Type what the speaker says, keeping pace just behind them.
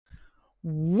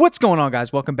What's going on,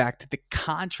 guys? Welcome back to the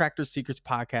Contractor Secrets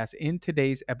Podcast. In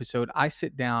today's episode, I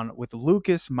sit down with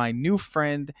Lucas, my new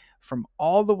friend from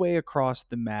all the way across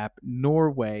the map,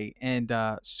 Norway, and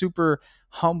super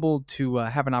humbled to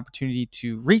have an opportunity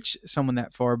to reach someone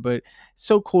that far. But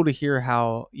so cool to hear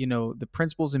how, the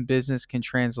principles in business can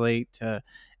translate to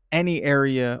any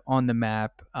area on the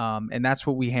map. And that's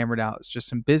what we hammered out. It's just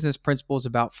some business principles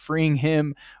about freeing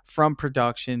him from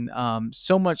production.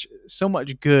 So much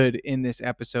good in this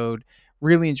episode.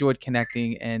 Really enjoyed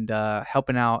connecting and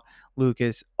helping out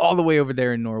Lucas all the way over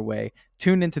there in Norway.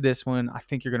 Tune into this one. I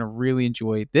think you're going to really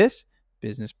enjoy this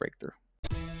business breakthrough.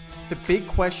 The big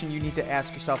question you need to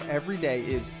ask yourself every day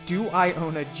is, do I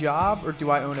own a job or do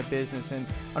I own a business? And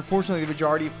unfortunately, the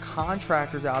majority of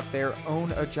contractors out there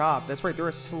own a job. That's right, they're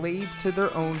a slave to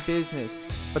their own business.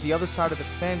 But the other side of the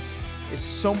fence is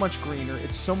so much greener,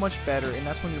 it's so much better, and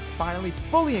that's when you're finally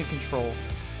fully in control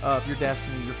of your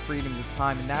destiny, your freedom, your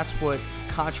time. And that's what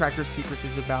Contractor Secrets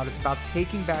is about. It's about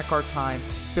taking back our time,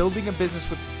 building a business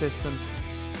with systems,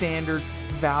 standards,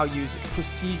 values,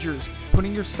 procedures,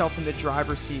 putting yourself in the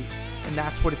driver's seat. And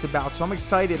that's what it's about. So I'm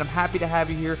excited. I'm happy to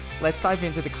have you here. Let's dive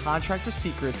into the Contractor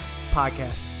Secrets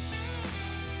podcast.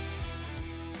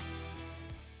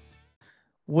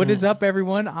 What is up,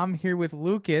 everyone? I'm here with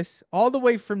Lucas, all the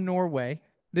way from Norway.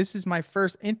 This is my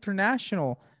first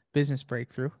international business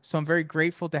breakthrough. So I'm very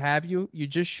grateful to have you. You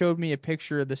just showed me a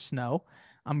picture of the snow.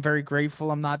 I'm very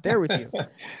grateful I'm not there with you.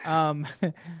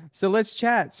 So let's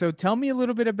chat. So tell me a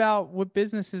little bit about what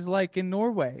business is like in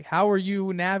Norway. How are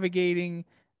you navigating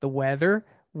the weather?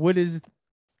 What is,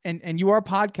 and you are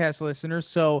podcast listeners,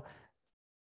 so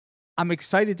I'm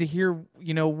excited to hear,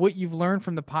 what you've learned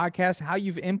from the podcast, how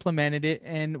you've implemented it,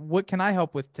 and what can I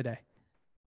help with today?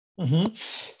 Mm-hmm.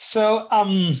 So,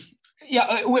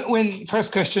 when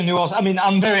first question was,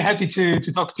 I'm very happy to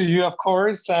talk to you, of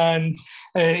course, and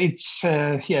it's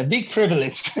big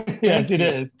privilege. Yes, it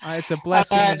is. It's a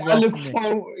blessing as well. I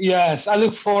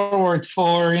look forward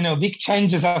for big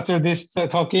changes after this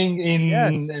talking in.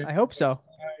 Yes, I hope so.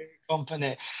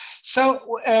 Company. So,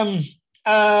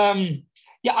 I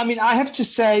have to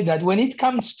say that when it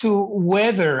comes to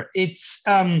weather, it's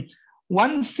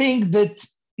one thing that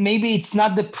maybe it's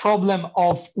not the problem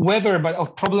of weather, but a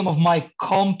problem of my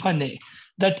company,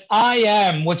 that I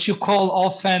am what you call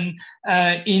often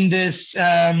in this.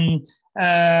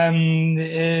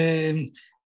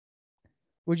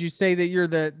 Would you say that you're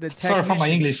the Sorry for my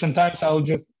English. Sometimes I'll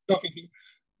just talking.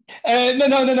 No.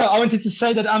 I wanted to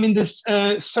say that I'm in this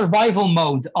survival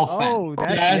mode often. Oh,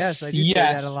 yes, I do say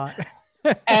that a lot.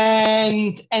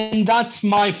 and that's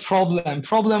my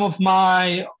problem of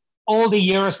my all the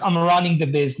years I'm running the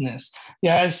business.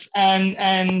 Yes,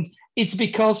 and it's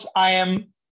because I am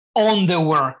on the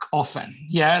work often.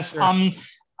 Yes, sure.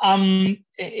 I'm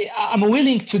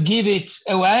willing to give it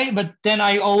away, but then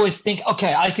I always think,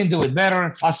 okay, I can do it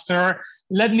better, faster.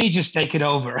 Let me just take it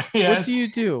over. Yes. What do you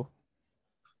do?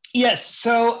 Yes,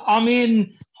 so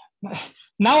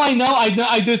now I know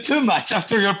I do too much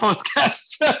after your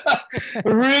podcast,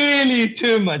 really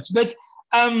too much. But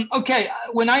okay,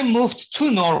 when I moved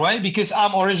to Norway, because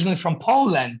I'm originally from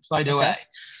Poland, by the way.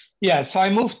 Yeah, so I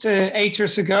moved 8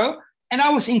 years ago, and I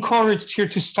was encouraged here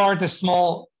to start a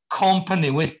small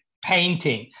company with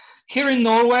painting. Here in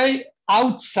Norway,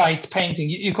 outside painting,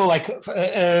 you call like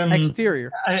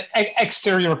exterior.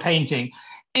 Exterior painting.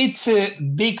 It's a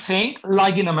big thing,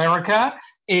 like in America.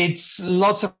 It's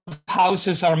lots of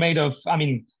houses are made of,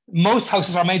 most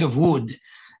houses are made of wood.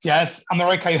 Yes,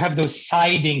 America, you have those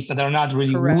sidings that are not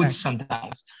really Correct. Wood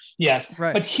sometimes. Yes,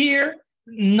 right. But here,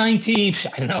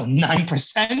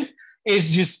 9%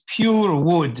 is just pure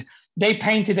wood. They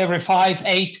paint it every 5,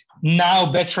 8, now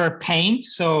better paint.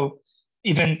 So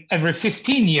even every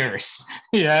 15 years,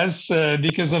 yes,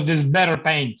 because of this better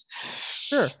paint.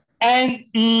 Sure.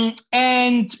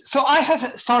 And so I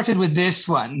have started with this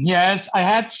one. Yes, I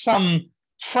had some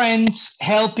friends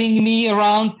helping me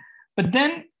around, but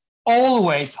then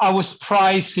always I was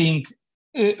pricing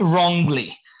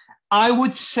wrongly. I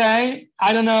would say,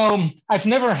 I don't know, I've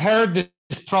never heard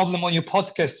this problem on your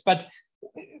podcast, but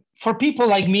for people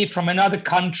like me from another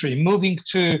country moving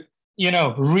to,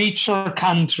 richer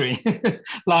country,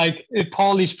 like a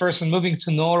Polish person moving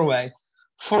to Norway,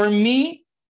 for me,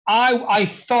 I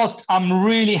thought I'm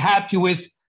really happy with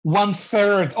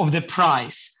 1/3 of the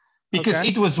price, because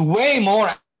it was way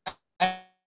more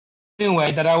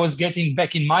anyway that I was getting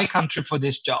back in my country for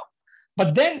this job.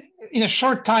 But then in a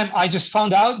short time, I just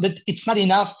found out that it's not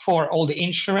enough for all the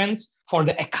insurance, for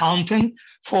the accountant,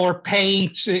 for paying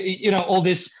to, all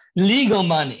this legal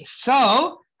money.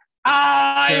 So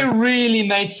I Sure. really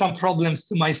made some problems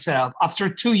to myself. After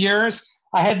 2 years,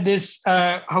 I had this,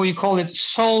 how you call it,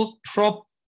 sole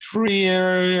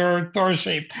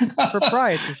proprietorship.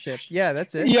 Proprietorship. Yeah,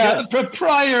 that's it. Yeah, Good.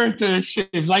 proprietorship,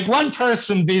 like one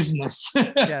person business.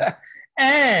 Yes.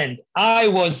 And I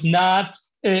was not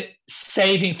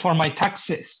saving for my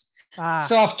taxes. So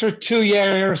Ah, after 2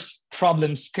 years,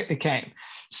 problems came.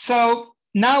 So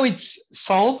now it's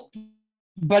solved.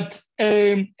 But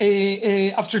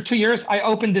after 2 years, I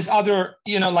opened this other,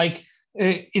 like,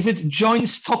 is it joint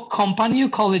stock company? You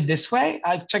call it this way?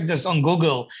 I checked this on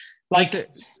Google. what's Like it?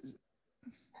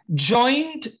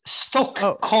 joint stock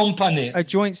Oh, company, a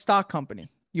joint stock company.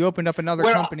 You opened up another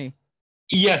where company.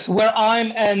 yes, where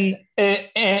I'm an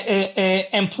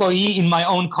employee in my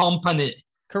own company,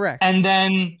 Correct. and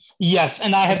then yes,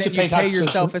 and I And have to then you pay pay taxes.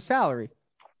 yourself a salary.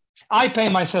 I pay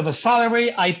myself a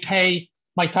salary. I pay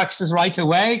my taxes right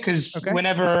away because Okay.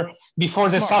 whenever before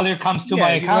the Smart. salary comes to Yeah,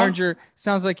 my you learned account, your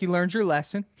sounds like you learned your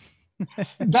lesson.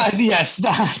 yes,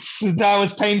 that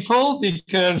was painful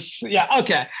because yeah,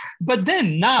 okay. But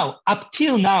then now, up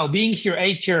till now, being here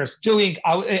 8 years, doing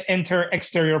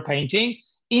exterior painting,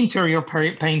 interior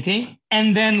painting,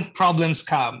 and then problems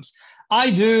comes.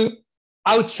 I do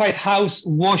outside house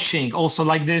washing, also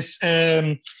like this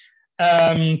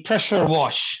pressure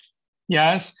wash.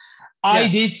 Yes, I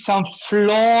Yes. did some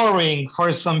flooring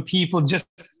for some people, just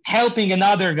helping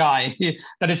another guy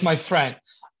that is my friend.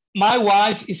 My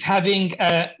wife is having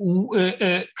a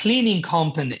cleaning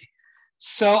company,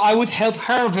 so I would help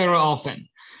her very often.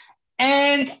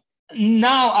 And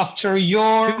now, after Too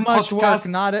your much work, podcast,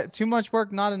 not too much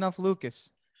work, not enough Lucas.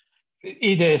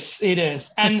 it is.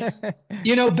 And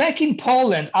back in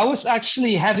Poland, I was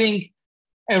actually having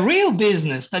a real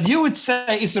business that you would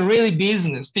say is a really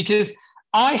business because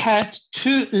I had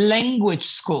two language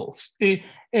schools.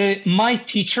 My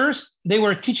teachers, they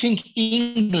were teaching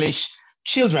English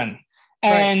children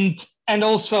Right. and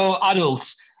also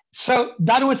adults. So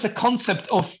that was a concept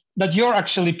of that you're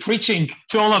actually preaching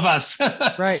to all of us.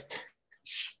 Right.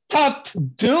 Stop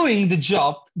doing the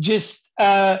job. Just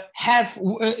have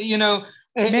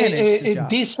Manage the a job.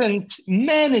 decent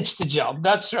manage the job.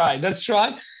 That's right. That's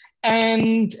right.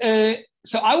 And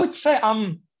so I would say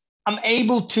I'm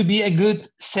able to be a good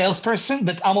salesperson,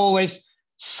 but I'm always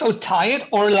so tired,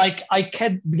 or like I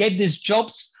can get these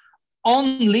jobs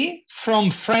only from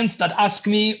friends that ask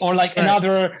me, or like Right.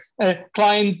 another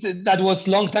client that was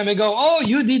long time ago. Oh,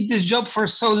 you did this job for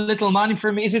so little money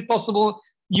for me. Is it possible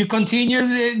you continue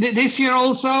this year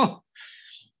also?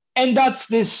 And that's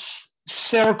this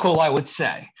circle, I would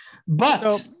say. But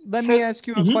So let so me ask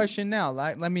you a mhm, question now.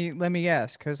 Let me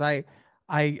ask because I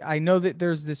know that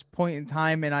there's this point in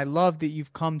time, and I love that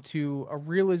you've come to a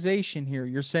realization here.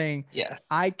 You're saying yes,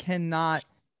 I cannot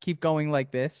keep going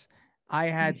like this. I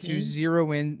had to mhm,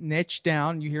 zero in, niche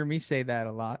down. You hear me say that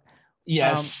a lot.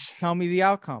 yes. Tell me the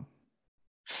outcome.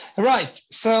 Right.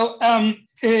 So,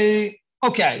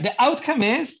 okay, the outcome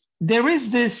is there is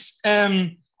this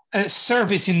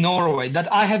service in Norway that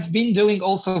I have been doing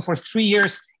also for 3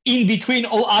 years in between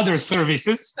all other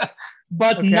services.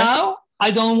 But Okay. now I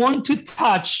don't want to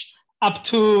touch up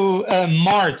to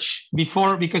March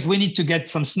before because we need to get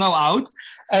some snow out.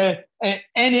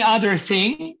 Any other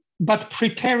thing but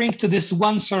preparing to this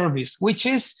one service, which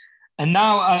is and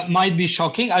now might be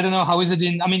shocking. I don't know how is it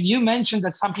in. I mean, you mentioned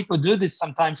that some people do this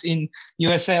sometimes in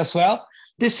USA as well.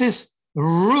 This is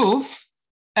roof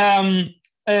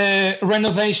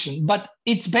renovation, but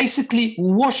it's basically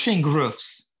washing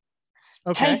roofs.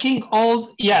 Okay. Taking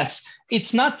all yes,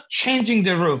 it's not changing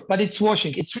the roof, but it's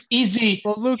washing. It's easy,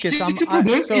 Well, Lucas, easy to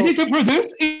produce, easy to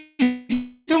produce,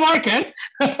 easy to market.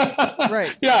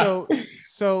 right. Yeah.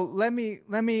 So let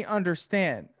me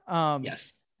understand.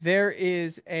 Yes. There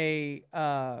is a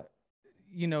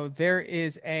there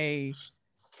is a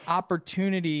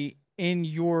opportunity in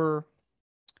your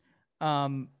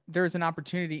there's an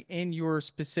opportunity in your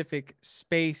specific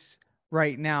space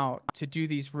right now to do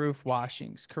these roof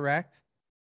washings, correct?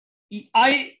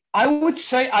 I would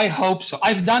say I hope so.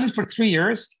 I've done it for 3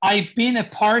 years. I've been a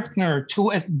partner to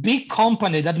a big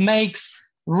company that makes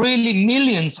really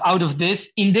millions out of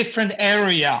this in different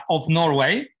area of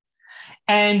Norway.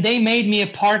 And they made me a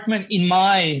partner in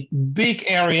my big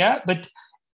area, but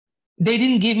they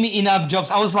didn't give me enough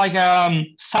jobs. I was like a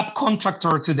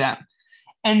subcontractor to them.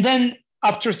 And then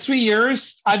after 3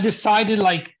 years, I decided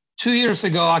like 2 years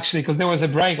ago, actually, because there was a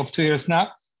break of 2 years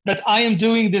now, that I am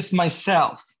doing this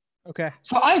myself. Okay.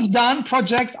 So I've done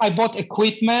projects. I bought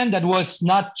equipment that was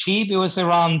not cheap. It was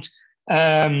around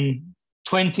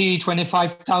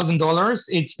 $25,000.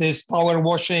 It's this power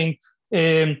washing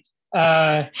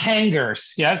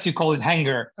hangers. Yes, you call it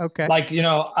hanger. Okay. Like,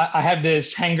 I have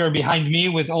this hanger behind me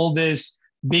with all this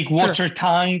big water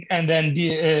tank, and then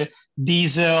the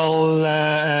diesel,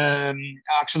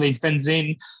 actually it's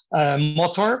benzene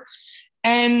motor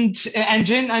and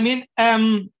engine. I mean,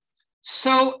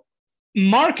 so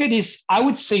market is, I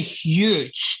would say,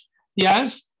 huge.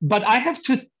 Yes, but I have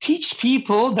to teach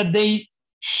people that they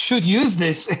should use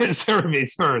this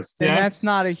service first. And Yes? that's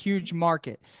not a huge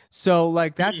market. So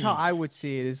like that's how I would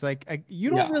see it, is like you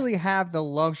don't Yeah. really have the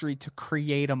luxury to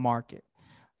create a market.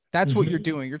 That's what you're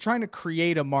doing. You're trying to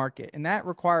create a market, and that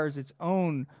requires its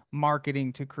own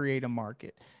marketing to create a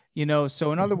market.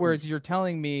 So in other words, you're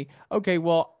telling me, okay,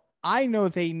 well, I know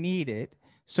they need it,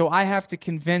 so I have to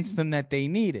convince them that they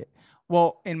need it.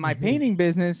 Well, in my painting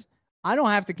business, I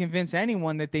don't have to convince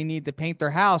anyone that they need to paint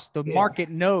their house. The market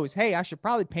knows, hey, I should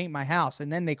probably paint my house,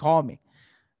 and then they call me.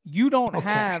 You don't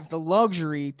have the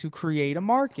luxury to create a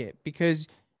market because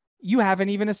you haven't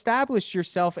even established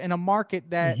yourself in a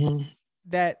market that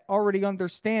already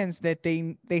understands that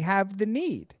they have the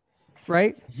need,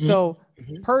 right? So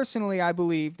personally, I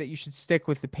believe that you should stick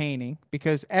with the painting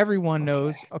because everyone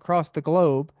knows across the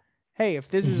globe, hey, if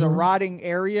this is a rotting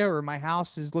area or my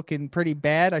house is looking pretty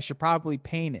bad, I should probably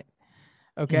paint it.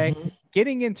 Okay.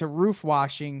 Getting into roof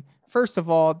washing, first of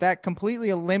all, that completely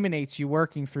eliminates you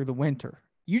working through the winter.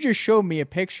 You just showed me a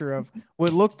picture of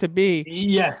what looked to be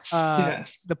Yes.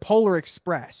 the Polar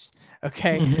Express.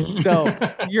 Okay. So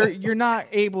you're not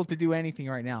able to do anything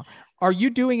right now. Are you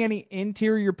doing any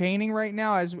interior painting right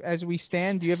now as we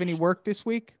stand? Do you have any work this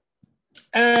week?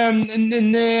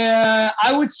 I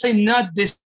would say not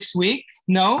this week.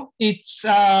 No, it's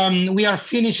we are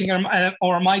finishing,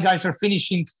 or my guys are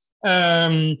finishing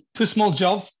two small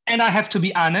jobs, and I have to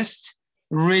be honest,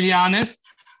 really honest.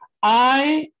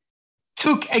 I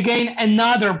took again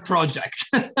another project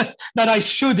that I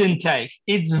shouldn't take.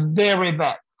 It's very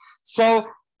bad. So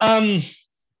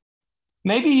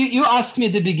maybe you asked me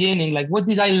at the beginning, like, what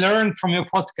did I learn from your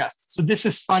podcast? So this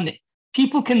is funny.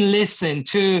 People can listen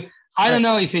to, I don't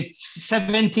know if it's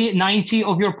 70, 90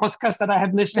 of your podcasts that I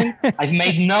have listened. I've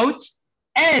made notes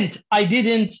and I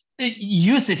didn't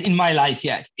use it in my life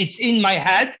yet. It's in my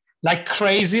head like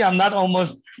crazy. I'm not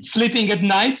almost sleeping at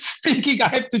night thinking I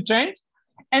have to change.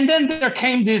 And then there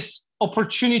came this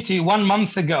opportunity 1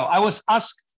 month ago. I was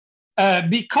asked,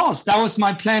 because that was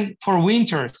my plan for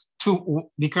winters, to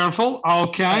be careful.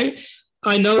 Okay,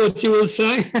 I know what you will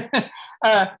say.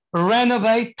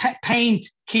 Renovate, paint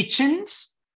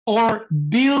kitchens or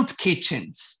build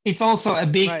kitchens. It's also a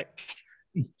big,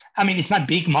 I mean, it's not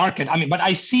big market. I mean, but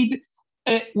I see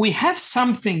we have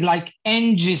something like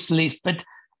Angie's List, but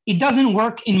it doesn't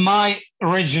work in my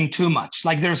region too much.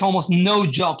 Like there's almost no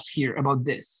jobs here about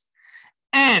this.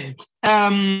 And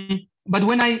but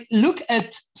when I look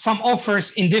at some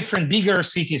offers in different bigger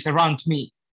cities around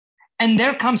me, and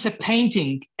there comes a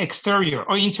painting exterior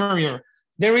or interior,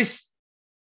 there is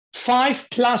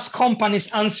 5+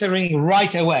 companies answering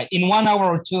right away in 1 hour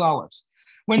or 2 hours.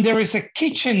 When there is a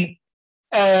kitchen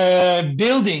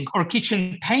building or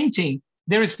kitchen painting,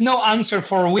 there is no answer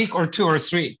for a week or 2 or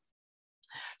 3.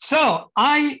 So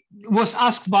I was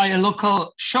asked by a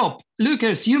local shop,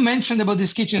 Lucas, you mentioned about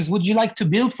these kitchens. Would you like to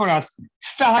build for us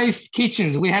 5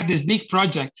 kitchens? We have this big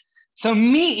project. So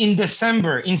me in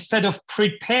December, instead of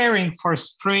preparing for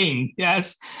spring,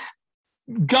 yes,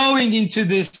 going into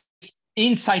this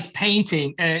inside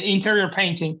painting, interior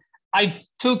painting, I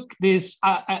took this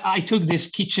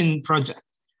kitchen project.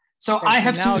 So I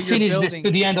have to finish this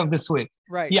to the end of this week.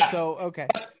 Right. Yeah. So, okay.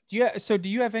 Do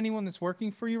you have anyone that's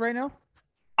working for you right now?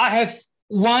 I have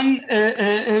one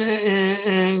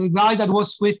guy that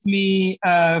was with me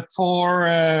for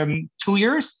 2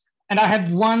 years, and I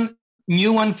have one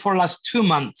new one for last 2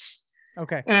 months.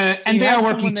 Okay. And they are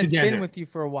working together. Been with you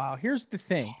for a while. Here's the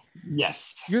thing.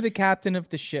 Yes. You're the captain of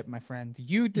the ship, my friend.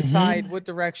 You decide what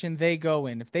direction they go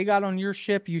in. If they got on your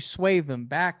ship, you sway them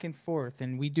back and forth,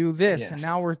 and we do this. Yes. And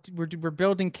now we're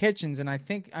building kitchens. And I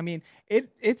mean,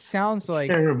 it sounds like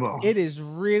terrible. It is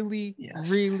really,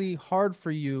 really hard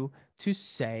for you to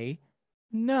say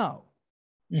no.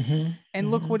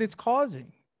 And look what it's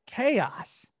causing.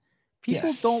 Chaos.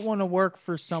 People don't want to work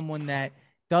for someone that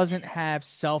doesn't have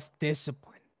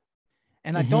self-discipline.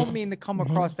 And I don't mean to come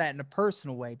across that in a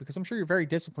personal way, because I'm sure you're very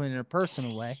disciplined in a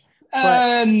personal way.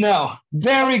 But no,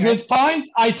 very good point.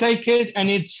 I take it, and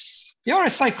you're a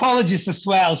psychologist as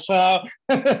well, so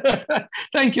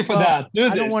thank you for that.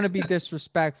 I don't want to be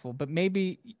disrespectful, but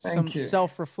maybe some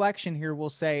self-reflection here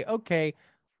will say, okay,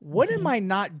 what am I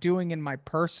not doing in my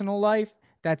personal life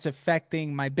that's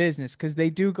affecting my business? Because they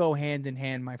do go hand in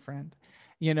hand, my friend.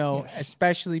 Yes.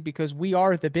 especially because we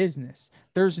are the business.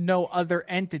 There's no other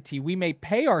entity. We may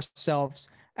pay ourselves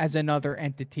as another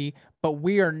entity, but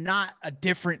we are not a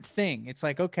different thing. It's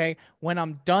like, okay, when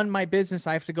I'm done my business,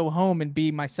 I have to go home and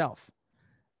be myself.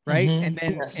 Right. And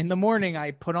then in the Yes. morning,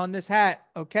 I put on this hat.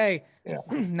 Okay. Yeah.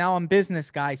 Now I'm business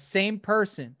guy, same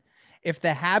person. If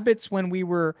the habits when we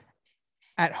were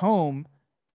at home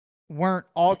weren't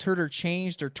altered or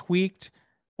changed or tweaked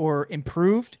or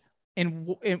improved,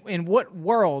 in what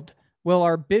world will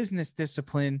our business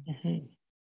discipline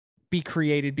be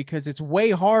created? Because it's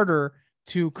way harder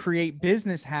to create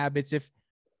business habits if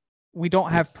we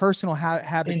don't have personal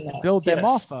habits to build them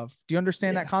off Yes. of. Do you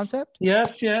understand that Yes. concept?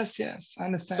 Yes. Yes. Yes. I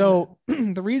understand that. So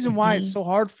the reason why it's so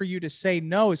hard for you to say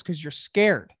no is because you're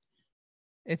scared.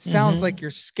 It sounds like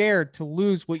you're scared to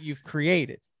lose what you've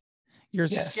created. You're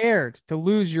Yes. scared to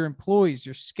lose your employees.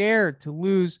 You're scared to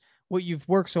lose what you've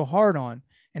worked so hard on.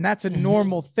 And that's a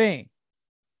normal thing.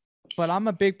 But I'm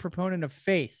a big proponent of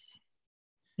faith.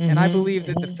 And I believe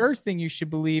that the first thing you should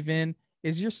believe in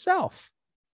is yourself.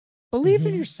 Believe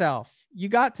in yourself. You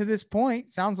got to this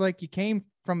point. Sounds like you came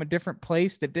from a different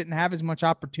place that didn't have as much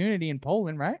opportunity in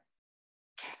Poland, right?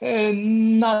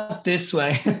 Not this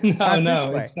way.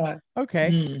 No, it's not.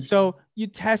 Okay. So you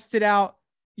tested out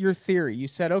your theory. You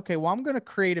said, okay, well, I'm going to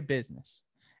create a business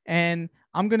and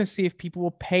I'm going to see if people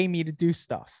will pay me to do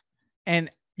stuff. And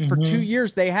for 2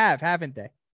 years, they have, haven't they?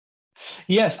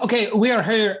 Yes. Okay. We are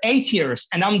here 8 years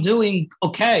and I'm doing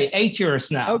okay. 8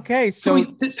 years now. Okay. So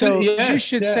yes, you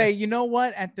should say, you know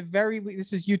what, at the very least,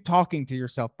 this is you talking to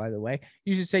yourself, by the way.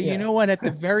 You should say, you know what, at the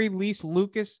very least,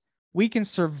 Lucas, we can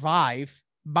survive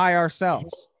by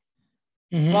ourselves,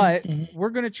 but we're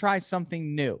going to try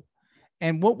something new.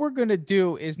 And what we're going to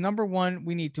do is, number one,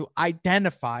 we need to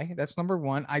identify. That's number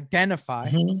one.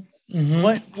 Identify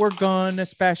what we're going to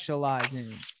specialize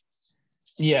in.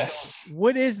 Yes. So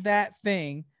what is that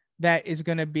thing that is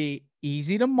going to be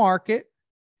easy to market,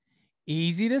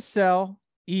 easy to sell,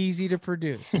 easy to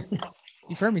produce?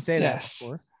 You've heard me say that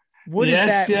before. What is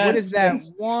that? What is that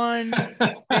one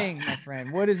thing, my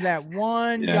friend? What is that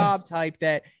one job type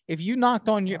that if you knocked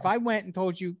on if I went and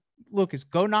told you, Lucas,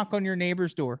 go knock on your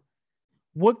neighbor's door,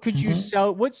 what could you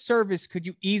sell? What service could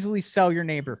you easily sell your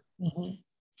neighbor?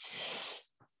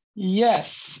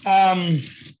 Yes.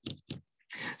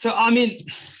 So, I mean,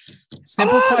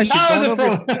 simple question.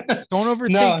 Don't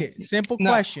overthink it. Simple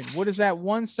question. What is that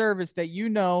one service that you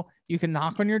know you can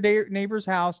knock on your neighbor's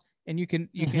house and you can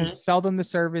sell them the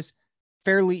service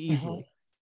fairly easily?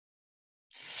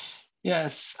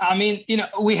 Yes. I mean,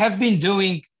 we have been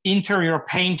doing interior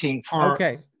painting for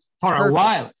a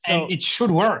while, and it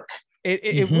should work.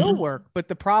 It will work, but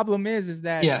the problem is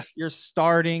that you're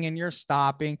starting and you're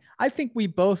stopping. I think we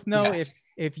both know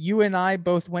if you and I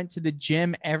both went to the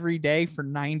gym every day for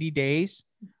 90 days,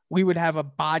 we would have a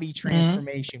body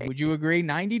transformation. Would you agree?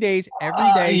 90 days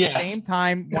every day, same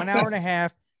time, 1 hour and a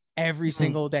half every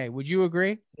single day. Would you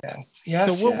agree? Yes.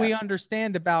 So what we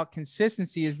understand about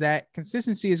consistency is that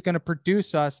consistency is going to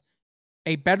produce us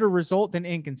a better result than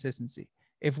inconsistency.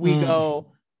 If we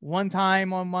go one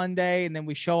time on Monday and then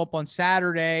we show up on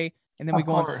Saturday and then we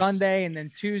go on Sunday and then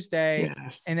Tuesday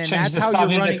and then that's how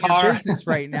you're running your business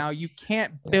right now. You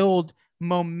can't build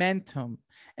momentum,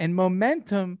 and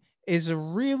momentum is a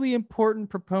really important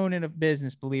proponent of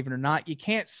business. Believe it or not, you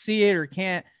can't see it or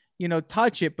can't,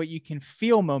 touch it, but you can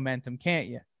feel momentum, can't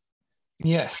you?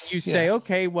 Yes. You say,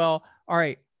 okay, well, all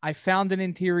right, I found an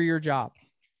interior job.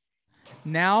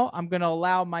 Now I'm going to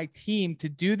allow my team to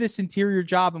do this interior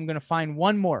job. I'm going to find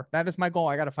one more. That is my goal.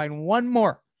 I got to find one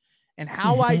more. And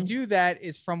how I do that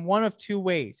is from one of two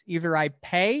ways. Either I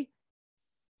pay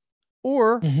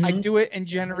or I do it and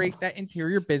generate that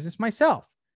interior business myself.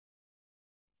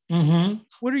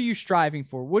 What are you striving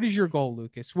for? What is your goal,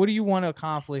 Lucas? What do you want to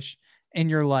accomplish in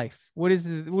your life? What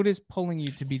is pulling you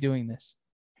to be doing this?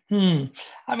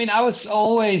 I mean, I was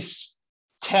always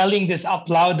telling this up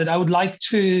loud that I would like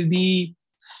to be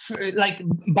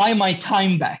buy my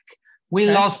time back. We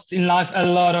lost in life a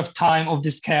lot of time of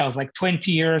this chaos, like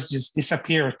 20 years just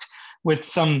disappeared with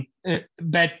some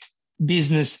bad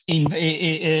business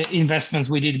investments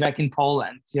we did back in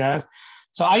Poland. Yes.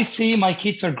 So I see my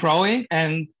kids are growing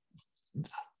and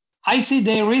I see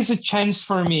there is a chance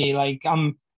for me. Like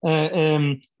I'm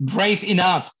brave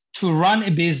enough to run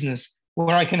a business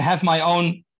where I can have my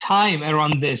own time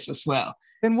around this as well.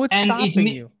 Then what's stopping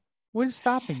you? What is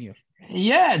stopping you?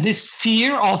 Yeah, this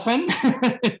fear often.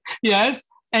 Yes.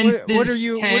 And what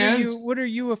are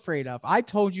you afraid of? I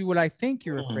told you what I think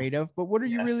you're afraid of, but what are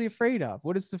you really afraid of?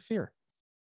 What is the fear?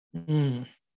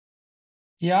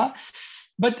 Yeah,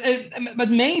 but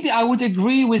maybe I would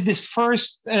agree with this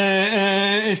first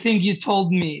thing you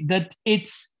told me, that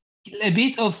it's a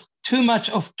bit of too much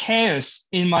of chaos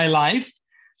in my life,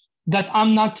 that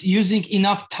I'm not using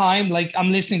enough time. Like,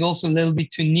 I'm listening also a little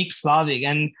bit to Nick Slavik,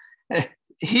 and uh,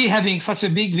 he having such a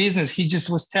big business, he just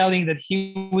was telling that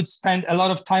he would spend a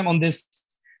lot of time on this,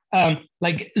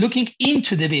 like looking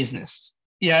into the business.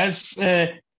 Yes,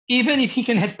 even if he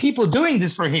can have people doing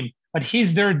this for him, but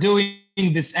he's there doing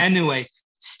this anyway,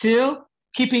 still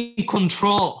keeping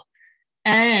control.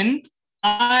 And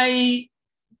I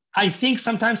think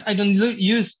sometimes I don't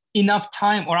use enough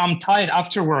time, or I'm tired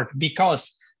after work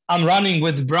because I'm running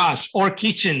with brush or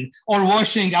kitchen or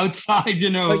washing outside,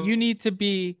 But you need to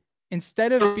be,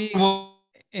 instead of being,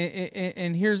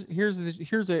 and here's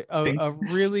a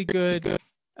really good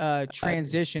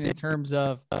transition in terms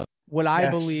of what I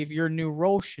believe your new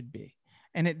role should be.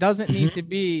 And it doesn't need to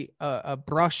be a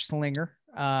brush slinger.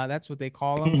 That's what they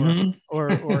call them, or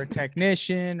a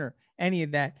technician or any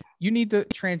of that. You need to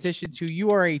transition to,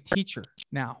 you are a teacher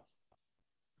now.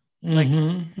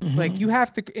 Like you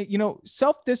have to,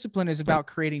 self-discipline is about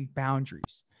creating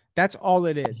boundaries. That's all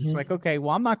it is. It's like, okay,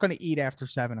 well, I'm not going to eat after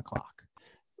 7 o'clock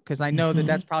because I know that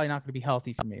that's probably not going to be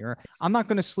healthy for me. Or I'm not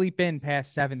going to sleep in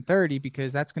past 7:30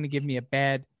 because that's going to give me a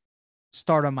bad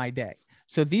start on my day.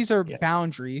 So these are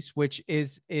boundaries, which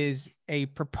is a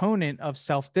proponent of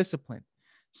self-discipline.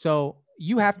 So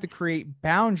you have to create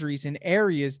boundaries in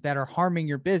areas that are harming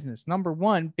your business. Number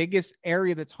one, biggest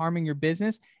area that's harming your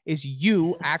business is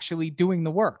you actually doing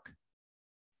the work.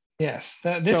 Yes,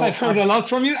 this I've heard a lot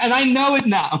from you, and I know it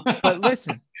now. But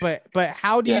listen, but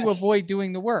how do you avoid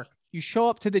doing the work? You show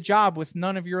up to the job with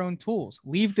none of your own tools.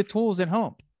 Leave the tools at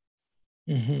home.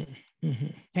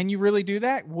 Can you really do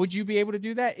that? Would you be able to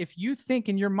do that? If you think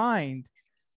in your mind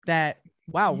that,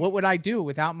 wow, what would I do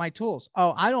without my tools?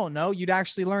 Oh, I don't know. You'd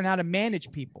actually learn how to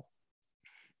manage people.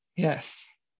 Yes.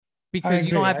 Because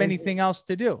you don't have anything else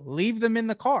to do. Leave them in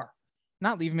the car.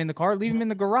 Not leave them in the car, leave them in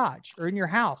the garage or in your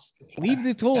house. Leave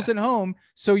the tools at home.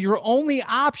 So your only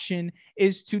option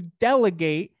is to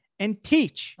delegate and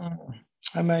teach.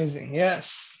 Amazing.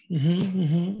 Yes.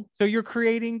 So you're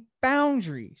creating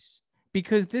boundaries,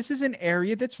 because this is an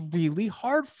area that's really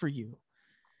hard for you.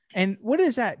 And what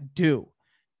does that do?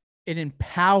 It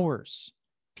empowers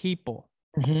people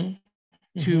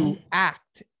to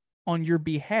act on your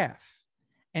behalf,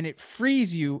 and it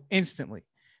frees you instantly,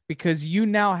 because you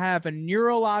now have a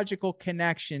neurological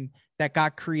connection that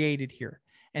got created here.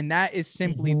 And that is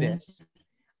simply this: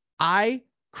 I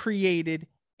created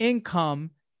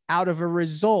income out of a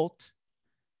result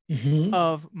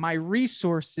of my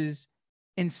resources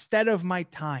instead of my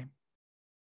time.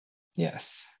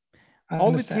 Yes.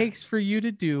 All it takes for you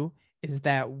to do is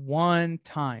that one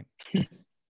time.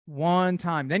 One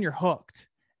time. Then you're hooked.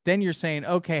 Then you're saying,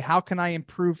 okay, how can I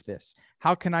improve this?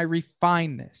 How can I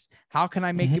refine this? How can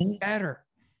I make it better?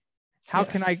 How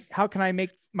can I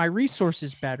make my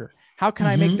resources better? How can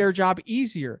I make their job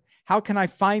easier? How can I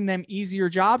find them easier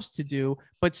jobs to do,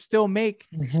 but still make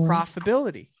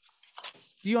profitability?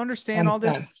 Do you understand all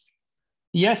this?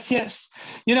 Yes, yes.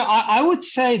 I would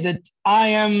say that I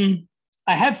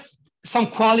have some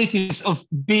qualities of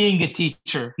being a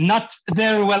teacher, not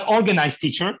very well organized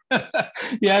teacher.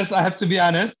 Yes, I have to be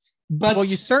honest. But well,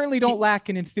 you certainly don't lack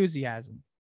in enthusiasm.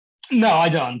 No, I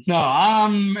don't. No,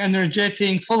 I'm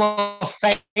energetic, full of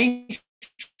faith.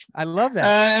 I love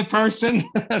that person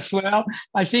as well.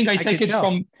 I think I take it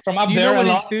from up do you there know what a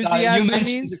lot. Enthusiasm You mentioned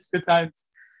means? this 2 times.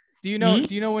 Do you know?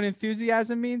 Do you know what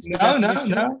enthusiasm means?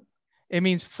 No. It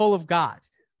means full of God,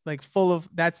 like full of.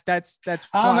 That's. Oh,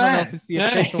 I don't know if it's the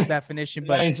official definition,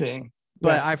 but amazing.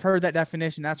 But yes. I've heard that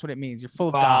definition. That's what it means. You're full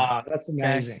of God. Wow, that's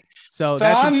amazing. Okay? So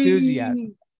that's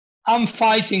enthusiasm. I'm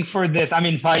fighting for this. I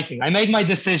made my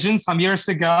decision some years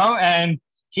ago, and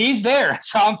he's there.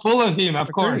 So I'm full of him,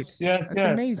 of course. Yes,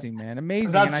 that's amazing, man.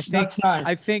 Amazing. And that's nice.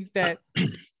 I think that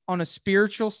on a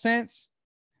spiritual sense,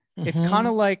 it's kind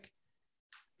of like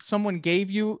someone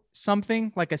gave you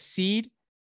something like a seed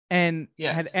and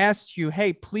had asked you,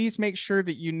 hey, please make sure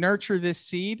that you nurture this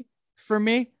seed for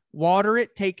me, water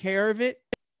it, take care of it.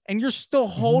 And you're still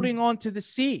holding on to the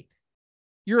seed.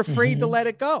 You're afraid to let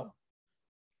it go.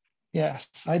 Yes,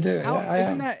 I do.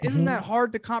 Isn't that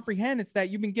hard to comprehend? It's that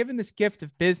you've been given this gift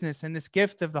of business and this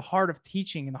gift of the heart of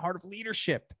teaching and the heart of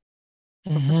leadership.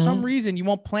 But for some reason, you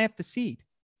won't plant the seed.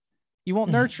 You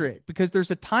won't nurture it because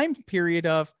there's a time period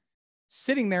of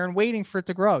sitting there and waiting for it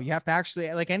to grow. You have to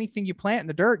actually, like anything you plant in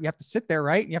the dirt, you have to sit there,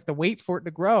 right? And you have to wait for it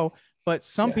to grow. But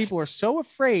some people are so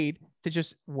afraid to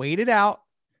just wait it out,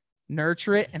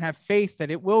 nurture it, and have faith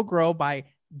that it will grow by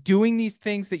doing these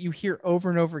things that you hear over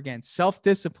and over again.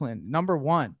 Self-discipline, number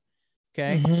one.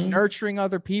 Okay. Nurturing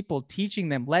other people, teaching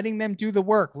them, letting them do the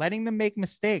work, letting them make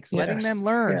mistakes, letting them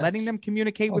learn, letting them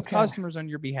communicate with customers on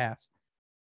your behalf.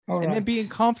 And then being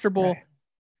comfortable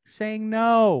saying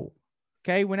no.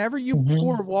 Okay. Whenever you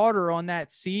pour water on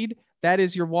that seed, that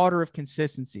is your water of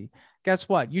consistency. Guess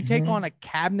what? You take on a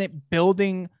cabinet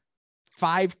building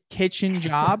 5 kitchen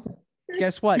job.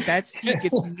 Guess what? That seed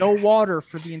gets no water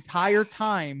for the entire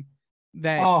time.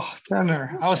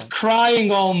 Tanner, I was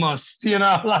crying almost,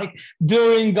 like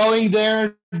going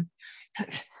there,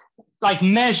 like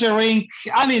measuring.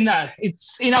 I mean,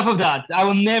 it's enough of that. I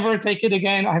will never take it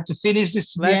again. I have to finish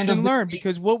this. Lesson learned,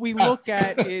 because what we look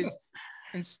at is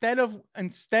instead of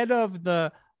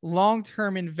the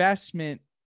long-term investment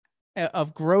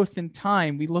of growth in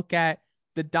time, we look at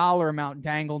the dollar amount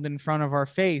dangled in front of our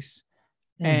face,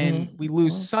 and we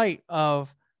lose sight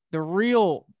of the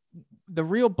real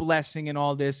blessing in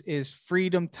all this is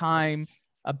freedom, time,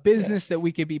 a business that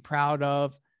we could be proud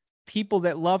of, people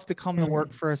that love to come to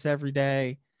work for us every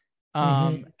day,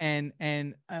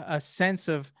 and a sense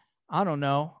of, I don't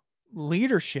know,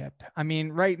 leadership. I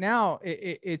mean, right now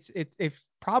it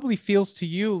probably feels to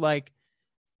you like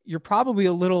you're probably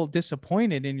a little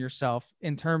disappointed in yourself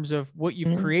in terms of what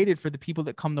you've created for the people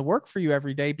that come to work for you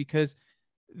every day, because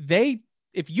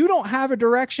if you don't have a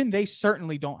direction, they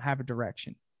certainly don't have a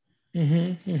direction.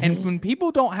 And when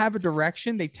people don't have a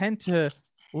direction, they tend to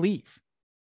leave.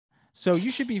 So you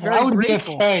should be very grateful. I would be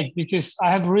afraid, because I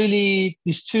have really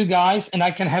these 2 guys, and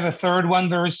I can have a third one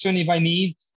very soon if I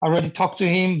need. I already talked to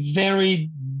him. Very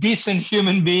decent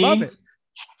human beings,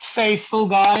 faithful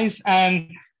guys. And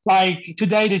like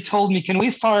today they told me, can we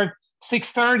start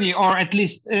 6:30 or at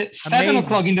least 7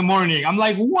 o'clock in the morning? I'm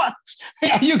like, what?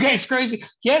 Are you guys crazy?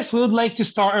 Yes, we would like to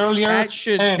start earlier. That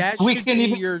should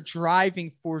be your driving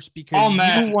force, because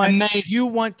you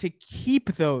want to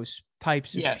keep those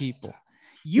types of people.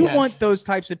 You want those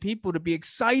types of people to be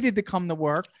excited to come to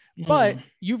work, but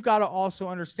you've got to also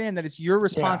understand that it's your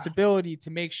responsibility to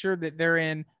make sure that they're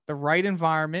in the right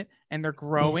environment and they're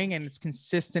growing and it's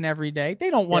consistent every day.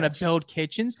 They don't want to build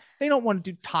kitchens. They don't want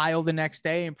to do tile the next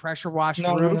day and pressure wash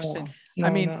roofs.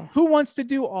 Who wants to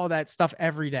do all that stuff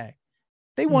every day?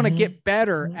 They want to get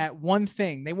better at one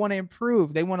thing. They want to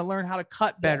improve. They want to learn how to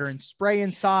cut better and spray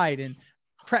inside and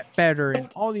prep better and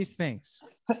all these things.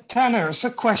 Tanner, it's a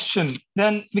question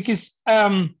then, because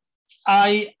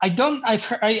I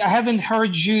haven't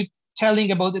heard you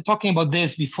talking about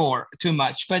this before too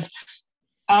much, but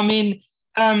I mean,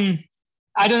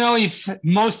 I don't know if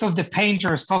most of the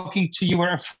painters talking to you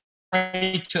were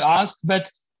afraid to ask, but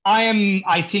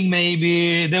I think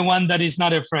maybe the one that is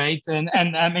not afraid, and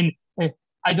I mean,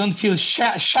 I don't feel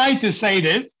shy to say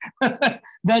this,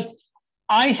 that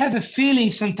I have a feeling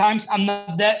sometimes I'm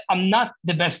not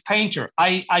the best painter.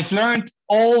 I've learned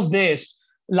all this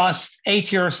last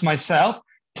 8 years myself.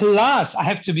 Plus, I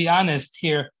have to be honest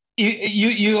here.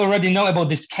 You already know about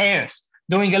this chaos.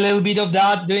 Doing a little bit of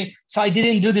that, so I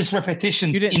didn't do this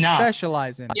repetitions. You didn't enough.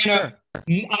 Specialize in it. Sure.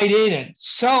 I didn't.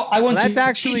 So I want to. That's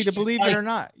actually, to believe it or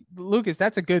not, Lucas,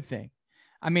 that's a good thing.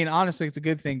 I mean, honestly, it's a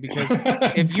good thing, because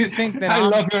if you think that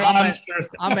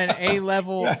I'm an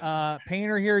A-level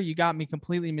painter here, you got me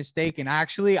completely mistaken.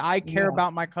 Actually, I care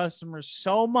about my customers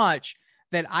so much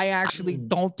that I actually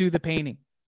don't do the painting.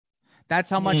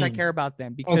 That's how much I care about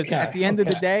them, because at the end of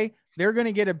the day, they're going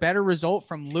to get a better result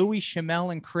from Louis,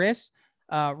 Shamel, and Chris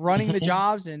running the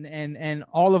jobs, and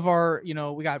all of our,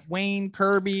 we got Wayne,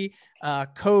 Kirby,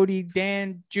 Cody,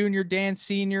 Dan Jr., Dan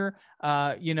Sr.,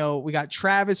 we got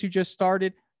Travis, who just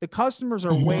started. The customers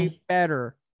are way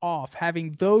better off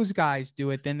having those guys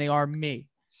do it than they are me.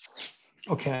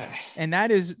 Okay. And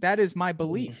that is my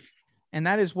belief. And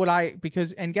that is what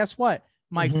and guess what?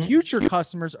 My future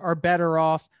customers are better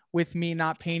off with me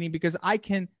not painting, because I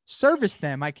can service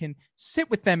them. I can sit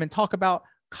with them and talk about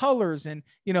colors and,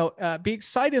 be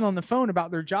excited on the phone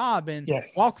about their job and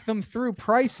walk them through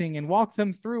pricing and walk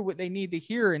them through what they need to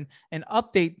hear and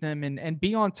update them and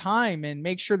be on time and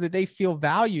make sure that they feel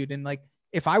valued. And like,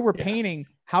 if I were painting,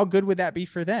 how good would that be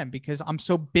for them? Because I'm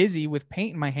so busy with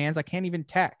paint in my hands, I can't even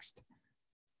text.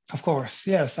 Of course.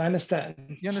 Yes, I understand.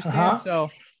 You understand? So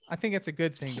I think it's a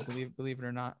good thing to believe it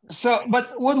or not. So,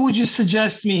 but what would you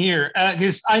suggest me here?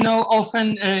 Because I know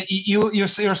often you're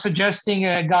suggesting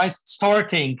guys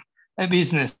starting a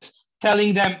business,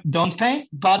 telling them don't paint,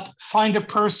 but find a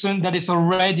person that is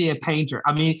already a painter.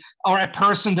 I mean, or a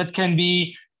person that can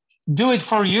do it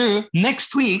for you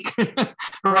next week,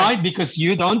 right? Because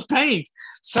you don't paint.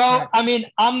 So, I mean,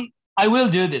 I will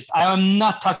do this. I am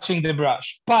not touching the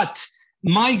brush, but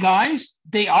my guys,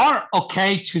 they are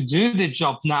okay to do the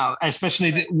job now,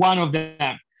 especially one of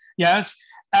them. Yes.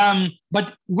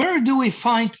 But where do we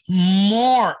find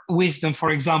more wisdom,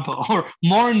 for example, or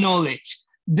more knowledge?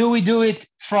 Do we do it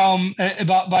from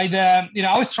by the,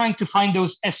 I was trying to find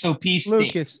those SOPs.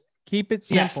 Lucas, keep it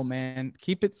simple, man.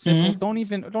 Keep it simple. Don't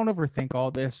overthink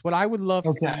all this. What I would love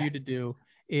for you to do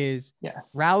is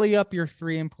rally up your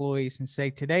 3 employees and say,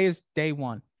 today is day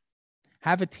 1.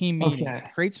 Have a team meeting,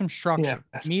 create some structure,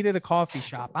 meet at a coffee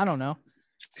shop. I don't know.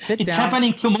 Sit down. It's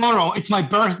happening tomorrow. It's my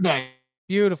birthday.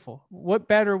 Beautiful. What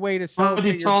better way to celebrate?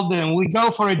 Already told them we go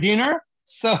for a dinner.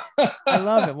 So I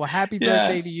love it. Well, happy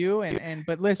birthday to you.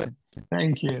 But listen,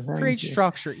 thank you. Create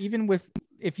structure, even with,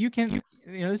 if you can,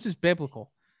 this is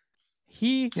biblical.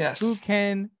 He who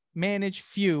can manage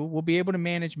few will be able to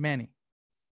manage many.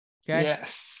 Okay.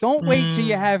 Yes. Don't wait till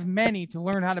you have many to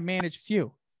learn how to manage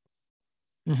few.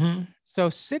 So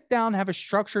sit down, have a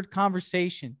structured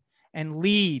conversation and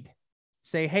lead.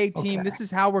 Say, hey team, this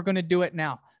is how we're going to do it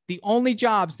now. The only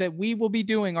jobs that we will be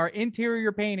doing are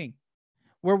interior painting,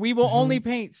 where we will only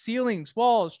paint ceilings,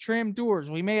 walls, trim doors.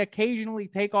 We may occasionally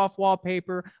take off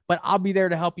wallpaper, but I'll be there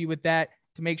to help you with that,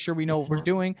 to make sure we know what we're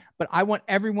doing. But I want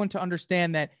everyone to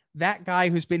understand that that guy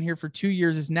who's been here for 2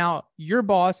 years is now your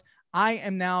boss. I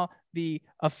am now the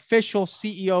official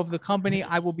CEO of the company.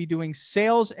 I will be doing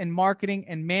sales and marketing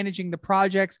and managing the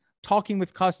projects, talking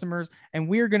with customers, and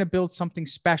we're going to build something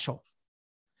special.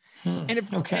 And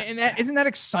that isn't that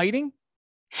exciting?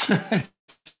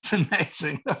 It's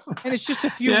amazing. And it's just a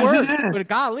few words, but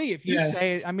golly, if you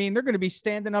say it, I mean, they're going to be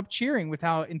standing up cheering with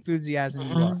how enthusiastic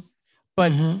you are.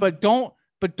 But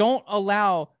don't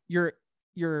allow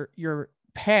your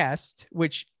past,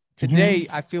 which today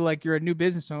I feel like you're a new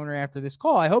business owner after this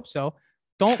call. I hope so.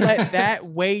 Don't let that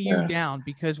weigh you down,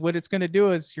 because what it's going to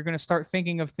do is you're going to start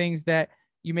thinking of things that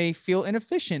you may feel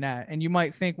inefficient at. And you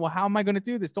might think, well, how am I going to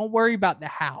do this? Don't worry about the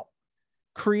how.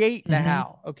 Create the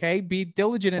how. Okay. Be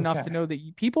diligent enough to know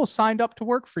that people signed up to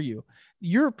work for you.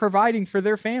 You're providing for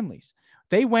their families.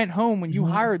 They went home when you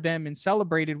hired them and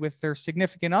celebrated with their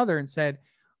significant other and said,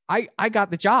 I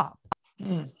got the job.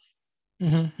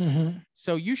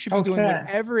 So you should be doing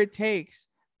whatever it takes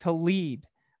to lead.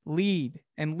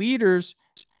 And leaders,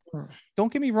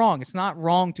 don't get me wrong, it's not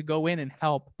wrong to go in and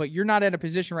help, but you're not at a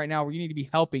position right now where you need to be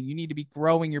helping. You need to be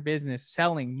growing your business,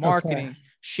 selling, marketing,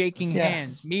 shaking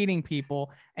hands, meeting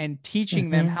people, and teaching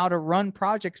them how to run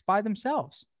projects by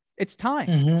themselves. It's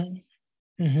time.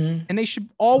 And they should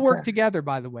all work together,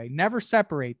 by the way. Never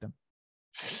separate them.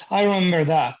 I remember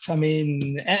that. I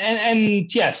mean,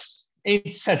 and yes,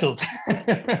 it's settled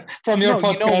from your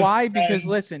podcast. You know why? Because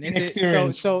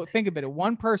listen, so think about it.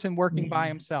 One person working by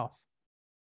himself.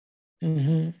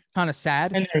 Kind of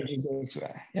sad. Energy goes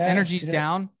away. Energy's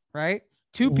down, right?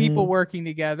 2 people working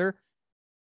together.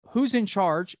 Who's in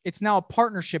charge? It's now a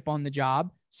partnership on the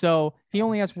job. So he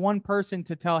only has one person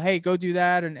to tell, hey, go do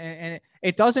that. And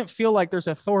it doesn't feel like there's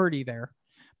authority there.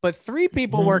 But 3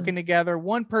 people working together,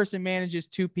 one person manages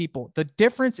 2 people. The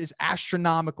difference is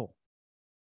astronomical.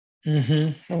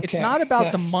 It's not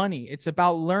about the money. It's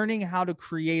about learning how to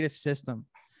create a system.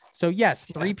 So yes,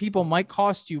 3 people might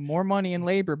cost you more money and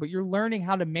labor, but you're learning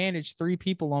how to manage 3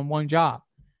 people on one job.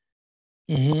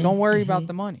 Don't worry about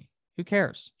the money. Who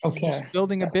cares? You're just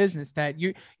building a business that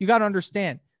you got to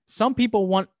understand. Some people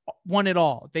want it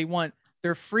all. They want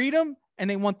their freedom and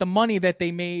they want the money that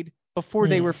they made before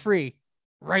they were free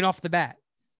right off the bat.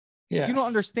 You don't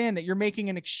understand that you're making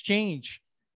an exchange.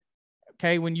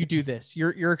 Okay. When you do this,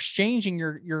 you're exchanging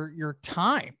your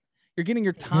time. You're getting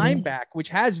your time back, which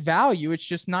has value. It's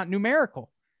just not numerical.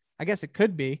 I guess it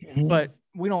could be, but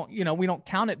we don't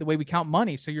count it the way we count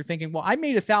money. So you're thinking, well, I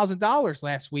made $1,000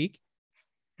 last week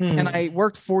and I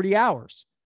worked 40 hours.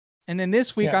 And then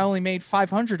this week I only made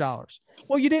 $500.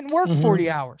 Well, you didn't work 40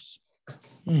 hours.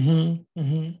 I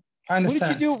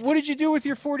understand. What did you do with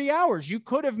your 40 hours? You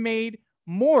could have made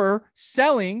more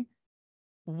selling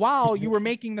while you were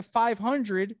making the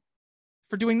 500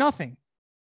 for doing nothing.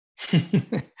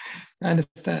 I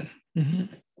understand. Do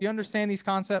you understand these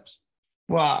concepts?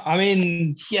 Well, I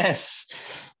mean, yes.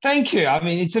 Thank you. I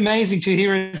mean, it's amazing to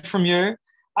hear it from you.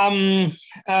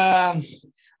 I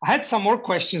had some more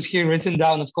questions here written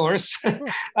down, of course.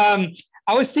 I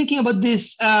was thinking about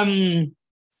this,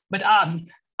 but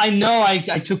I know I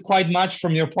took quite much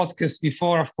from your podcast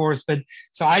before, of course, but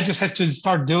so I just have to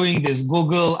start doing this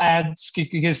Google ads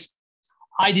because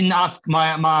I didn't ask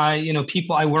my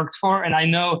people I worked for, and I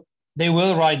know they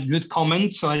will write good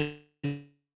comments, so I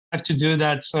have to do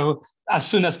that so as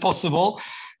soon as possible.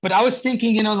 But I was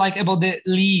thinking, like about the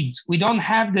leads. We don't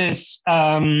have this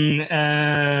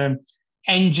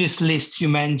Angie's list you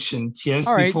mentioned, yes,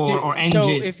 All right. before, or So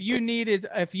Angie's. if you needed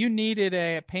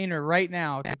a painter right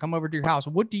now to come over to your house,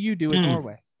 what do you do in Hmm.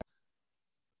 Norway?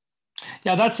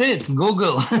 Yeah, that's it.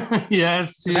 Google.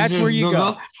 Yes, So you that's where just you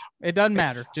Google. go. It doesn't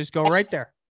matter. Just go right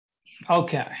there.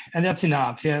 Okay, and that's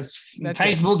enough. Yes, That's it.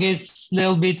 Facebook is a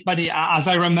little bit, but as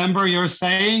I remember you're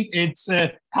saying, it's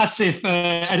a passive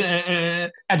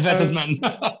advertisement.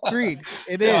 Agreed.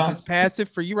 It is. Yeah. It's passive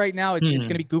for you right now. It's Hmm. going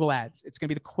to be Google Ads. It's going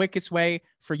to be the quickest way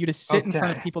for you to sit in front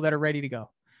of Okay. people that are ready to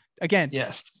go. Again,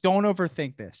 Yes. don't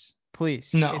overthink this,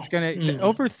 please. No. It's going to Hmm.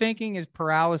 overthinking is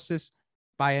paralysis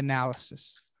by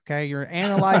analysis. Okay, you're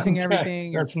analyzing Okay,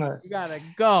 everything. You that's nice. gotta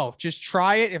go. Just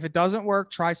try it. If it doesn't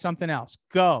work, try something else.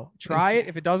 Go. Try it.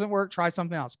 If it doesn't work, try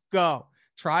something else. Go.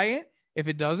 Try it. If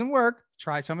it doesn't work,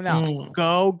 try something else. Mm.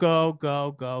 Go, go,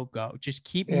 go, go, go. Just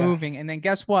keep Yes. moving. And then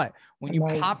guess what? When you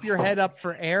Amazing. pop your head up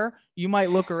for air, you might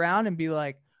look around and be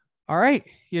like, all right,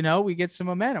 we get some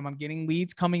momentum. I'm getting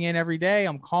leads coming in every day.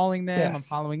 I'm calling them. I'm Yes.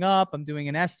 following up. I'm doing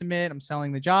an estimate. I'm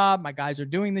selling the job. My guys are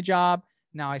doing the job.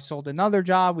 Now I sold another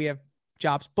job. We have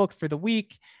jobs booked for the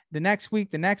week, the next week,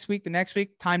 the next week, the next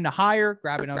week. Time to hire,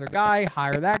 grab another guy,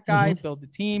 hire that guy, build the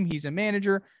team. He's a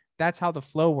manager. That's how the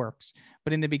flow works.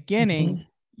 But in the beginning,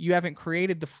 you haven't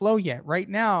created the flow yet. Right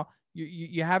now,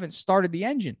 you haven't started the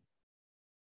engine.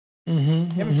 You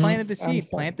haven't planted the seed.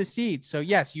 Plant the seed. So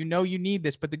yes, you need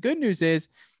this. But the good news is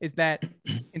that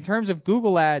in terms of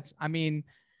Google Ads, I mean,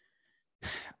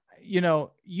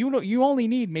 you only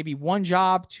need maybe one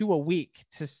job to a week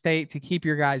to keep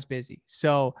your guys busy.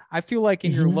 So I feel like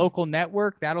in your local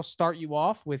network, that'll start you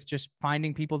off with just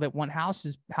finding people that want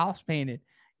house painted,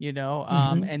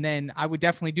 and then I would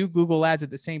definitely do Google Ads at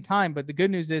the same time. But the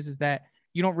good news is that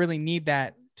you don't really need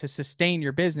that to sustain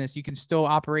your business. You can still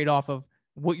operate off of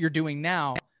what you're doing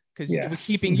now because it was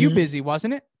keeping you busy,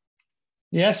 wasn't it?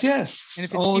 Yes, yes. And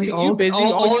if it's keeping you busy,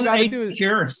 all you got to do is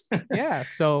yours. yeah.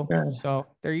 So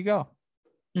there you go.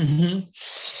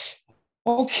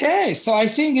 Okay, so I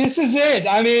think this is it.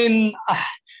 I mean,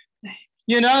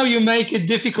 you make it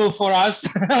difficult for us,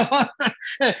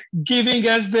 giving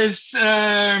us this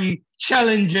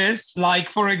challenges, like,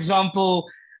 for example,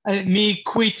 me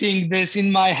quitting this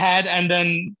in my head and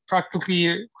then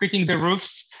practically quitting the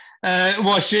roofs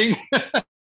washing.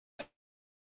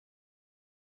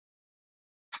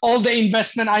 All the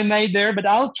investment I made there, but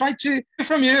I'll try to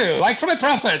from you, like from a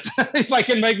prophet, if I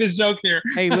can make this joke here.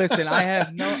 Hey, listen,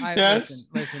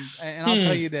 listen, and I'll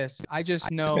tell you this. I just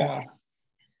know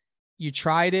you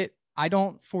tried it. I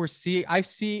don't foresee, I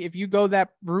see if you go that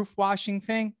roof washing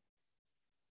thing,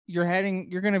 you're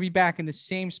going to be back in the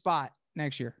same spot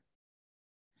next year,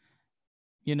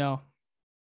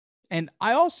 And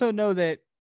I also know that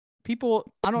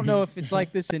people, I don't know if it's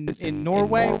like this in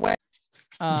Norway,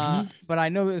 but I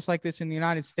know it's like this in the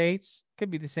United States. Could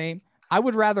be the same. I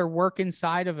would rather work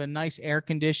inside of a nice air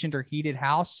conditioned or heated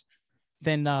house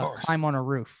than climb on a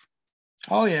roof.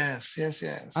 Oh, yes.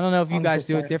 I don't know if you guys 100%.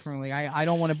 Do it differently. I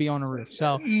don't want to be on a roof.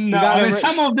 So no, I mean,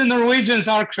 some of the Norwegians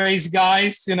are crazy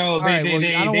guys. I don't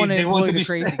want to employ the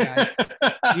crazy guys.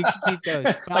 You can keep those.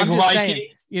 Like I'm just saying,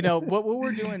 what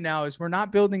we're doing now is we're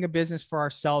not building a business for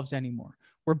ourselves anymore.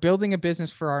 We're building a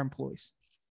business for our employees.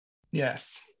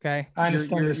 Yes. Okay. I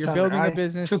understand. You're building a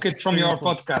business. Took it from your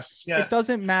podcast. Yes. It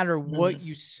doesn't matter what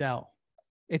you sell.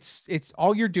 It's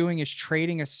all you're doing is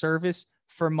trading a service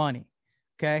for money.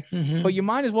 Okay. But you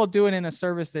might as well do it in a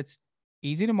service that's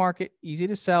easy to market, easy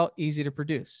to sell, easy to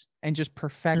produce, and just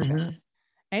perfect that.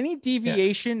 Any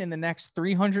deviation in the next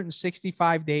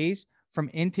 365 days from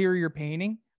interior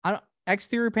painting,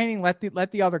 exterior painting,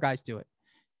 let the other guys do it.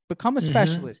 Become a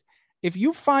specialist. If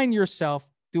you find yourself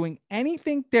doing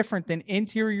anything different than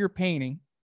interior painting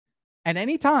at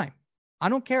any time, I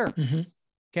don't care.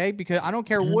 Okay. Because I don't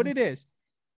care what it is.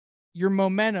 Your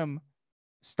momentum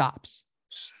stops.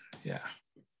 Yeah.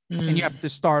 And you have to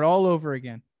start all over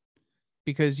again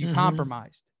because you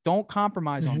compromised. Don't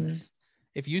compromise on this.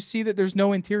 If you see that there's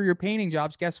no interior painting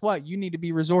jobs, guess what? You need to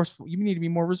be resourceful. You need to be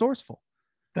more resourceful.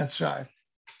 That's right.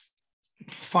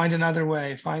 Find another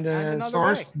way, find a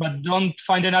source, but don't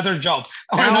find another job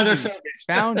or another service.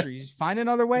 Boundaries. Find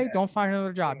another way. Don't find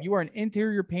another job. You are an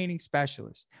interior painting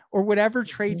specialist or whatever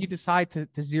trade you decide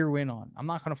to zero in on. I'm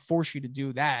not going to force you to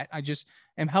do that. I just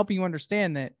am helping you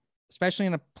understand that, especially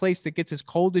in a place that gets as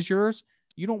cold as yours,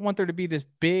 you don't want there to be this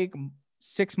big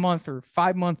 6-month or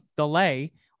 5-month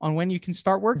delay on when you can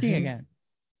start working again.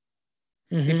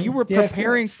 If you were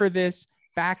preparing for this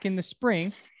back in the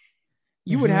spring,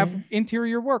 you would have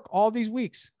interior work all these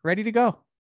weeks ready to go.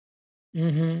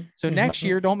 So next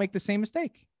year, don't make the same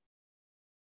mistake.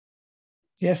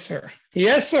 Yes, sir.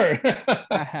 Yes, sir.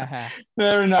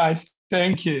 Very nice.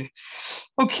 Thank you.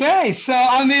 Okay, so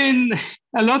I mean,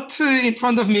 a lot in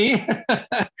front of me.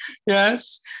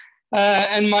 Yes.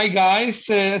 And my guys,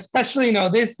 especially,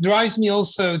 this drives me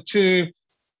also to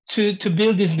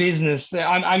build this business.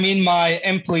 I mean, my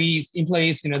employees,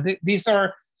 these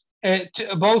are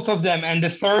both of them, and the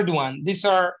third one. These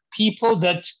are people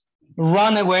that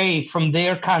run away from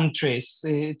their countries.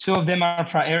 Two of them are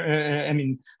from, I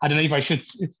mean, I don't know if I should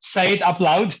say it up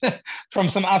loud, from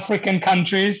some African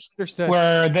countries. Understood.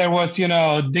 Where there was,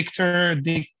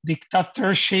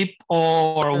 dictatorship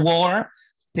or Sure. war.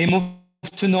 They moved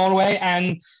to Norway,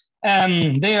 and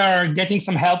they are getting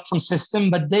some help from system,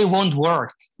 but they won't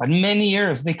work. But many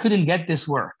years they couldn't get this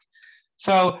work.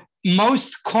 So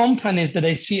most companies that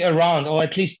I see around, or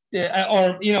at least,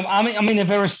 I'm in a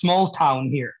very small town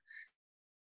here,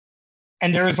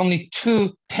 and there is only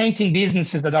two painting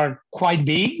businesses that are quite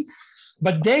big,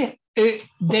 but they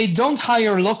don't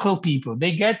hire local people.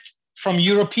 They get from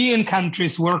European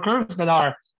countries workers that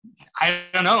are, I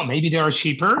don't know, maybe they are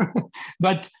cheaper,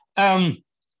 but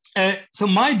so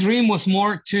my dream was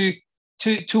more to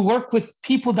work with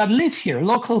people that live here,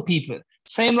 local people,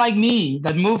 same like me,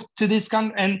 that moved to this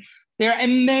country, and they're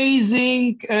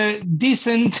amazing,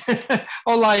 decent,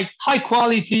 or like high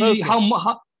quality.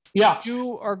 Lucas, Yeah.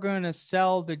 you are going to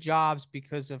sell the jobs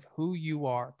because of who you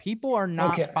are. People are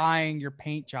not Okay. buying your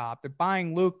paint job. They're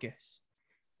buying Lucas.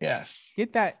 Yes.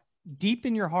 Get that deep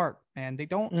in your heart, man. They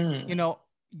don't,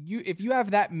 if you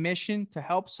have that mission to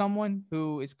help someone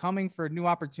who is coming for a new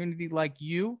opportunity like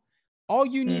you, all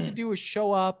you need to do is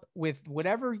show up with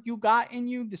whatever you got in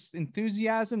you, this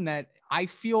enthusiasm that I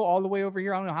feel all the way over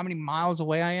here. I don't know how many miles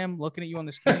away I am looking at you on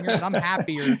the screen here, but I'm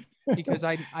happier because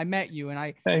I met you.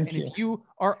 And if you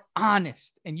are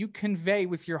honest and you convey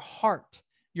with your heart,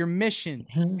 your mission,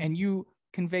 and you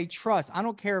convey trust, I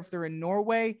don't care if they're in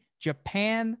Norway,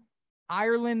 Japan,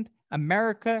 Ireland,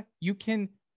 America, you can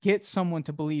get someone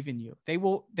to believe in you. They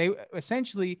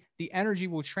essentially, the energy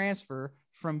will transfer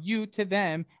from you to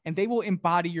them, and they will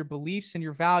embody your beliefs and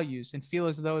your values and feel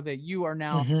as though that you are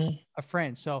now a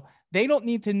friend. So they don't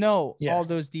need to know all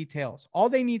those details. All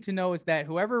they need to know is that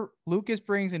whoever Lucas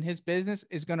brings in his business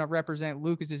is going to represent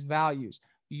Lucas's values.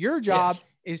 Your job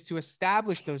is to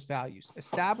establish those values,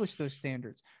 establish those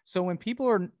standards. So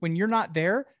when you're not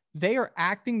there, they are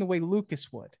acting the way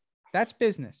Lucas would. That's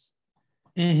business.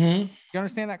 You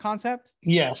understand that concept?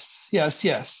 Yes. So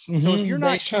if you're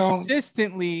not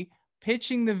consistently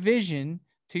pitching the vision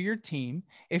to your team,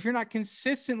 if you're not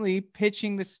consistently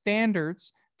pitching the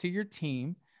standards to your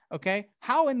team, okay,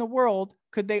 how in the world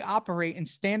could they operate in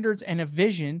standards and a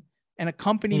vision and a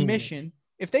company mission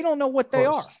if they don't know what they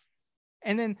are?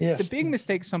 And then the big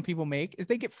mistake some people make is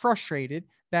they get frustrated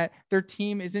that their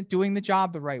team isn't doing the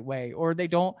job the right way, or they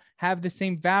don't have the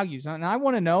same values. And I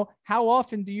want to know, how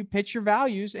often do you pitch your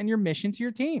values and your mission to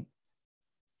your team?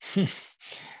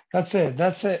 That's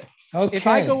it. Okay. If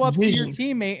I go up to your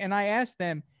teammate and I ask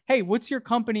them, hey, what's your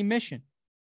company mission?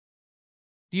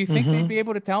 Do you think they'd be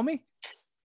able to tell me?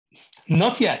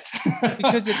 Not yet.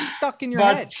 Because it's stuck in your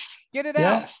head. Get it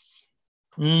out.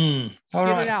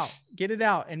 Get it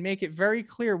out and make it very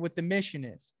clear what the mission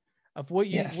is of what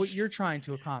you're trying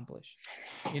to accomplish.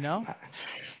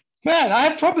 Man, I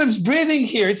have problems breathing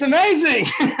here. It's amazing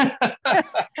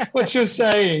what you're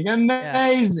saying.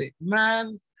 Amazing,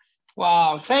 man.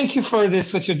 Wow. Thank you for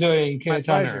this, what you're doing, my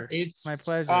Tanner. Pleasure. It's my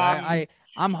pleasure.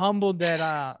 I'm humbled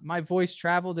that my voice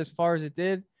traveled as far as it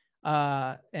did.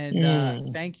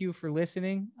 Thank you for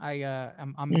listening.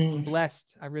 I'm blessed.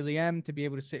 I really am, to be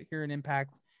able to sit here and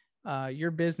impact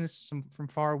your business from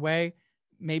far away.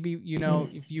 Maybe,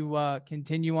 if you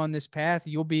continue on this path,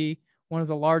 you'll be one of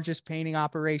the largest painting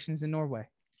operations in Norway.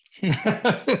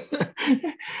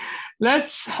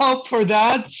 Let's hope for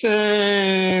that.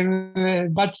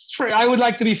 But I would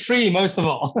like to be free most of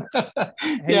all.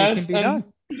 It can be done.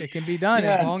 It can be done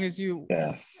as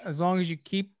long as you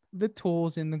keep the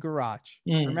tools in the garage.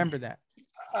 Remember that.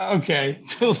 Okay,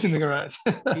 tools in the garage.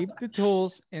 Keep the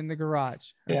tools in the garage.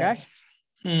 Okay.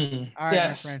 All right,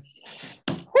 my friend.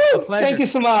 Thank you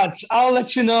so much. I'll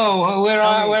let you know where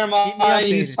am I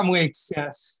in some weeks.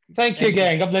 Yes. Thank you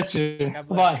again. God bless you.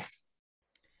 Bye.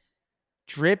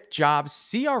 Drip Jobs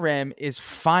CRM is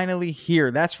finally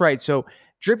here. That's right. So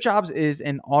Drip Jobs is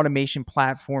an automation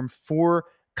platform for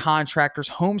contractors,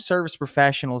 home service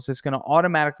professionals. It's going to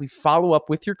automatically follow up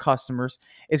with your customers.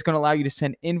 It's going to allow you to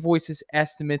send invoices,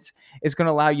 estimates. It's going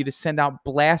to allow you to send out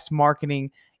blast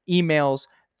marketing emails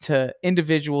to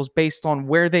individuals based on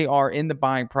where they are in the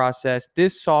buying process.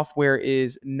 This software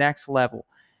is next level.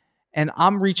 And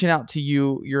I'm reaching out to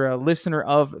you. You're a listener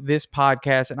of this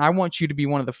podcast, and I want you to be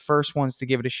one of the first ones to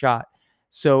give it a shot.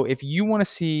 So if you want to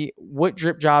see what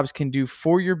Drip Jobs can do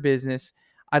for your business,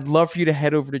 I'd love for you to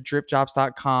head over to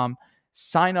dripjobs.com,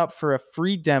 sign up for a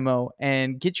free demo,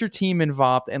 and get your team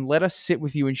involved, and let us sit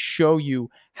with you and show you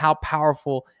how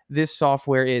powerful this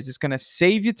software is. It's going to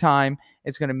save you time,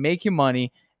 it's going to make you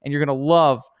money, and you're going to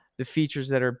love the features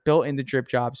that are built into Drip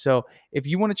Jobs. So if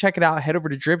you want to check it out, head over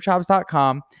to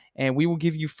dripjobs.com, and we will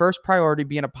give you first priority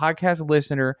being a podcast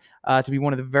listener to be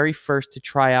one of the very first to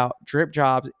try out Drip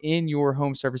Jobs in your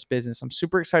home service business. I'm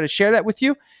super excited to share that with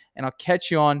you, and I'll catch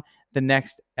you on the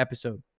next episode.